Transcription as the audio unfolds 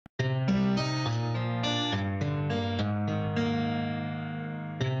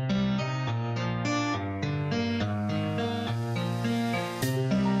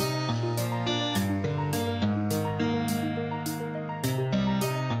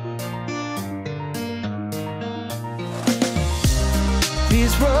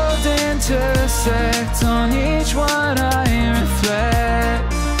These roads intersect, on each one I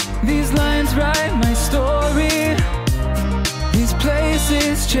reflect. These lines write my story. These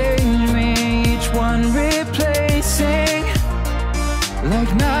places change me, each one replacing,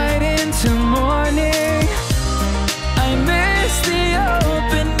 like night into morning. I miss the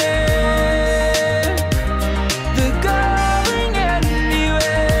open air, the going anywhere,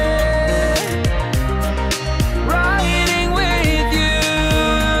 riding with you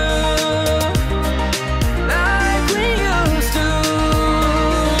like we used to.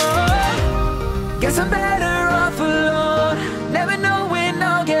 Guess I'm better off alone, never know when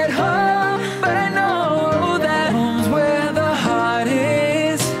I'll get home, but I know that home's where the heart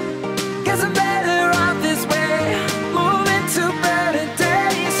is. Guess I'm better off this way, moving to better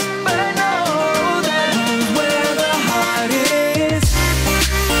days, but I know that home's where the heart is.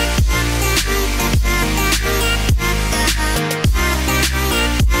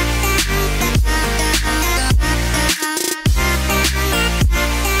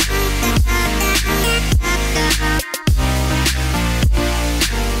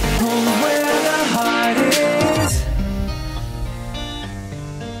 Home's where the heart is.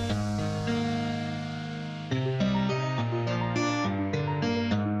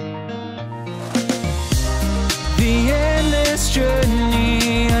 The endless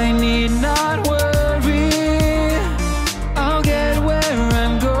journey, I need not worry, I'll get where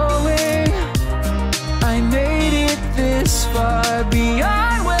I'm going. I made it this far,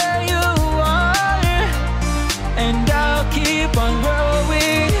 beyond where you are, and I'll keep on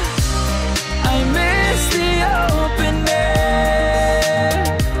growing. I miss the open air,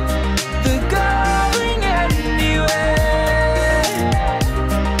 the going anywhere,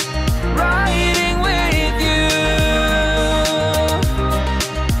 riding with you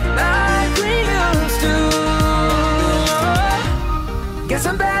like we used to. Guess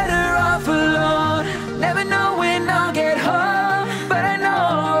I'm better off alone, never know when I'll get home, but I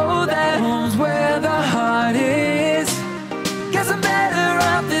know that home's where the heart is. Guess I'm better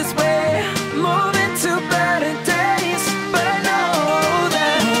off this way, moving to better days, but I know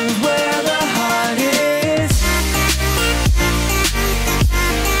that home's where the heart is.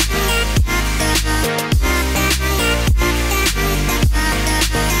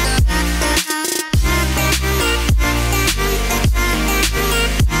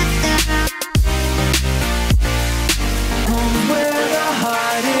 Home's where the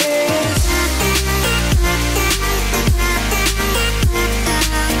heart is.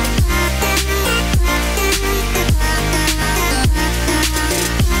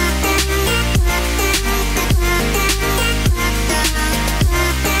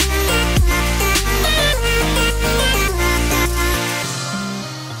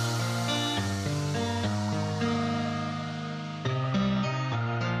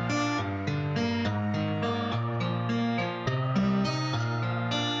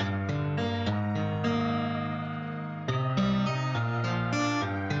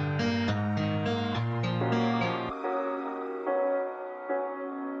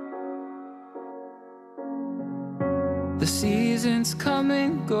 The seasons come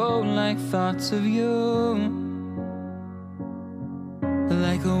and go like thoughts of you,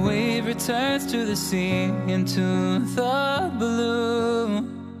 like a wave returns to the sea, into the blue.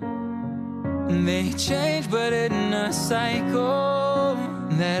 They change but in a cycle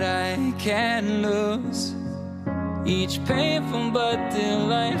that I can't lose, each painful but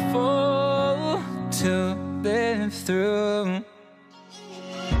delightful to live through.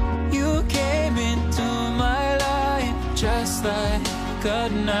 You came into my life just like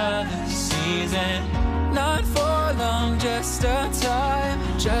another season, not for long, just a time,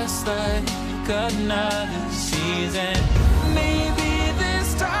 just like another season. Maybe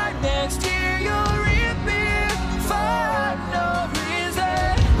this time next year you'll reappear for no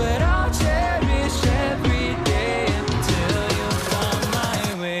reason, but I'll cherish every day until you come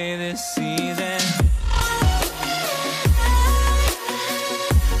my way this season.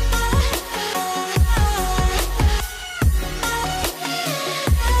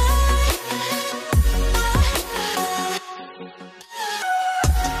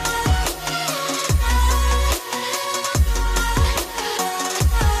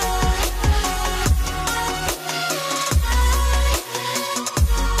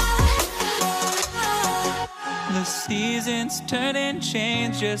 The seasons turn and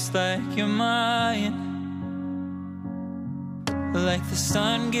change just like your mind, like the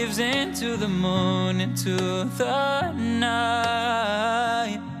sun gives into the moon, into the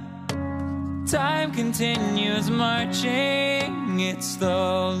night. Time continues marching, it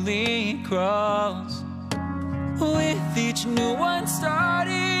slowly crawls, with each new one starting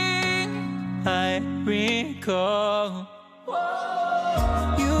recall.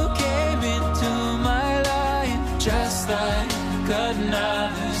 You came into my life just like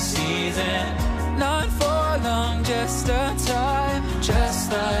another season. Not for long, just a time,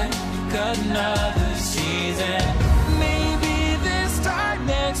 just like another season. Maybe this time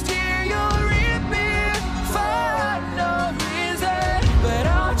next year you'll reappear for no reason, but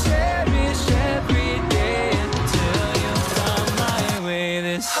I'll cherish every day until you come my way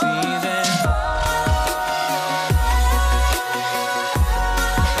this season.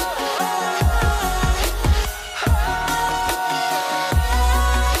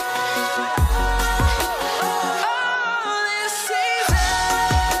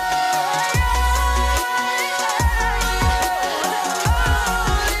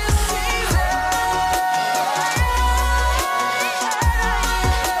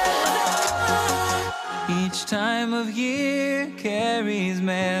 Each time of year carries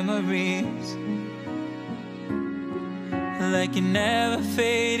memories, like a never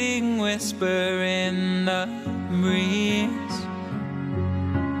fading whisper in the breeze.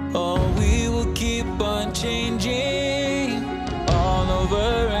 Oh, we will keep on changing.